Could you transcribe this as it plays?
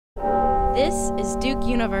This is Duke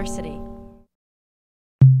University.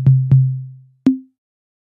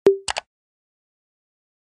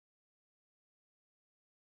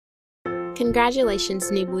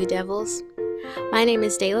 Congratulations, New Blue Devils. My name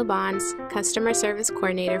is Dayla Bonds, Customer Service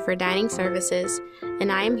Coordinator for Dining Services, and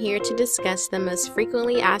I am here to discuss the most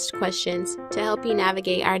frequently asked questions to help you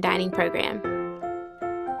navigate our dining program.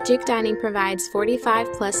 Duke Dining provides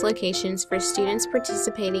 45-plus locations for students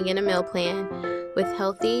participating in a meal plan with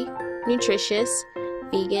healthy, nutritious,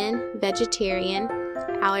 vegan, vegetarian,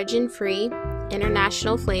 allergen-free,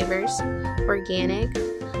 international flavors, organic,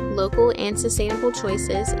 local and sustainable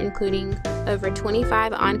choices, including over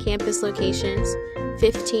 25 on-campus locations,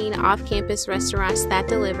 15 off-campus restaurants that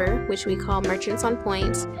deliver, which we call Merchants on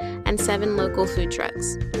Points, and 7 local food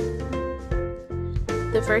trucks.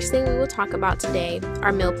 The first thing we will talk about today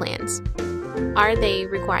are meal plans. Are they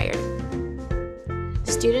required?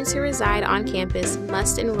 Students who reside on campus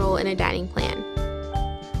must enroll in a dining plan.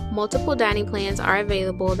 Multiple dining plans are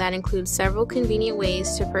available that include several convenient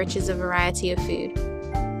ways to purchase a variety of food.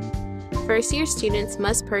 First-year students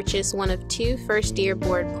must purchase one of 2 first-year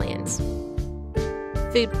board plans.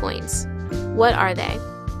 Food points. What are they?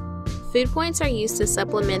 Food points are used to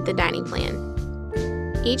supplement the dining plan.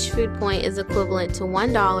 Each food point is equivalent to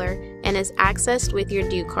 $1 and is accessed with your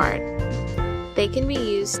Duke card. They can be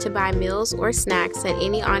used to buy meals or snacks at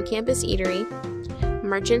any on-campus eatery,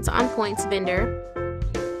 Merchants on Points vendor,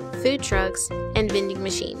 food trucks, and vending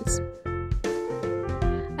machines.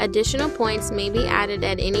 Additional points may be added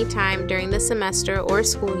at any time during the semester or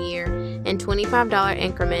school year in $25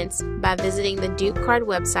 increments by visiting the Duke Card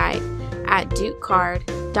website at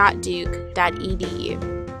dukecard.duke.edu.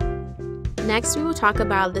 Next, we will talk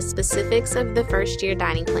about the specifics of the first-year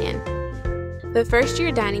dining plan. The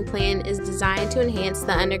first-year dining plan is designed to enhance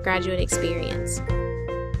the undergraduate experience.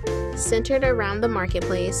 Centered around the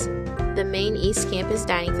marketplace, the main East Campus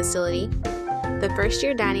dining facility, the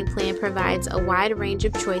first-year dining plan provides a wide range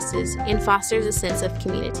of choices and fosters a sense of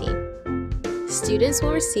community. Students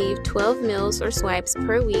will receive 12 meals or swipes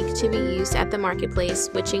per week to be used at the marketplace,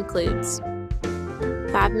 which includes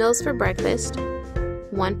 5 meals for breakfast,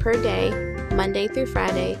 1 per day, Monday through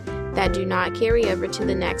Friday, that do not carry over to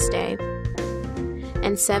the next day,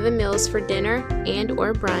 and 7 meals for dinner and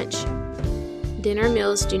or brunch. Dinner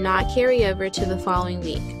meals do not carry over to the following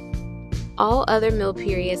week. All other meal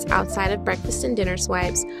periods outside of breakfast and dinner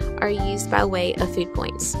swipes are used by way of food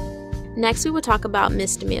points. Next, we will talk about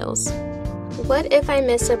missed meals. What if I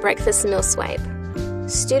miss a breakfast meal swipe?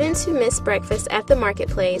 Students who miss breakfast at the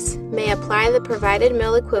marketplace may apply the provided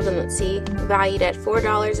meal equivalency, valued at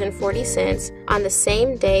 $4.40, on the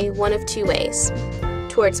same day one of 2 ways: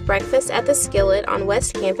 towards breakfast at the Skillet on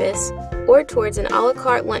West Campus, or towards an a la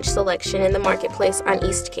carte lunch selection in the marketplace on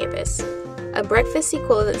East Campus. A breakfast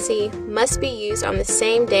equivalency must be used on the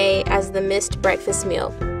same day as the missed breakfast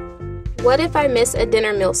meal. What if I miss a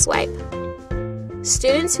dinner meal swipe?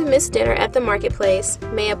 Students who miss dinner at the marketplace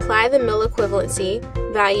may apply the meal equivalency,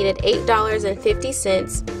 valued at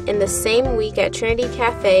 $8.50, in the same week at Trinity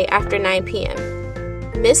Cafe after 9 p.m.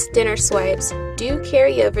 Missed dinner swipes do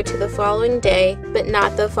carry over to the following day, but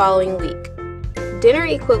not the following week. Dinner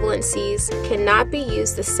equivalencies cannot be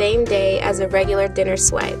used the same day as a regular dinner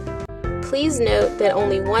swipe. Please note that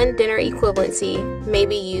only 1 dinner equivalency may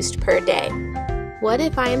be used per day. What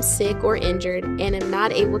if I am sick or injured and am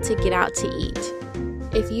not able to get out to eat?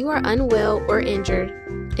 If you are unwell or injured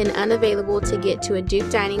and unavailable to get to a Duke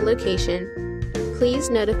Dining location, please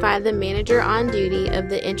notify the manager on duty of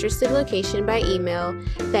the interested location by email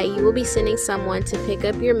that you will be sending someone to pick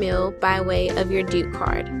up your meal by way of your Duke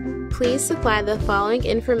card. Please supply the following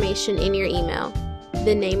information in your email: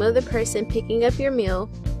 the name of the person picking up your meal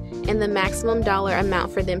and the maximum dollar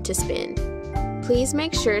amount for them to spend. Please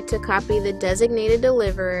make sure to copy the designated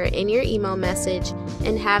deliverer in your email message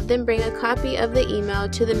and have them bring a copy of the email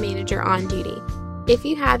to the manager on duty. If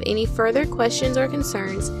you have any further questions or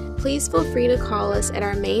concerns, please feel free to call us at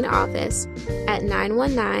our main office at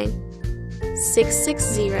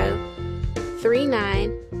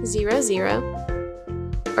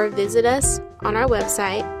 919-660-3900 or visit us on our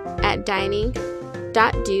website at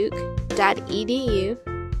dining.duke.edu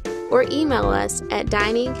or email us at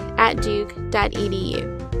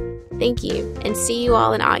dining@duke.edu. Thank you, and see you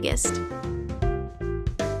all in August.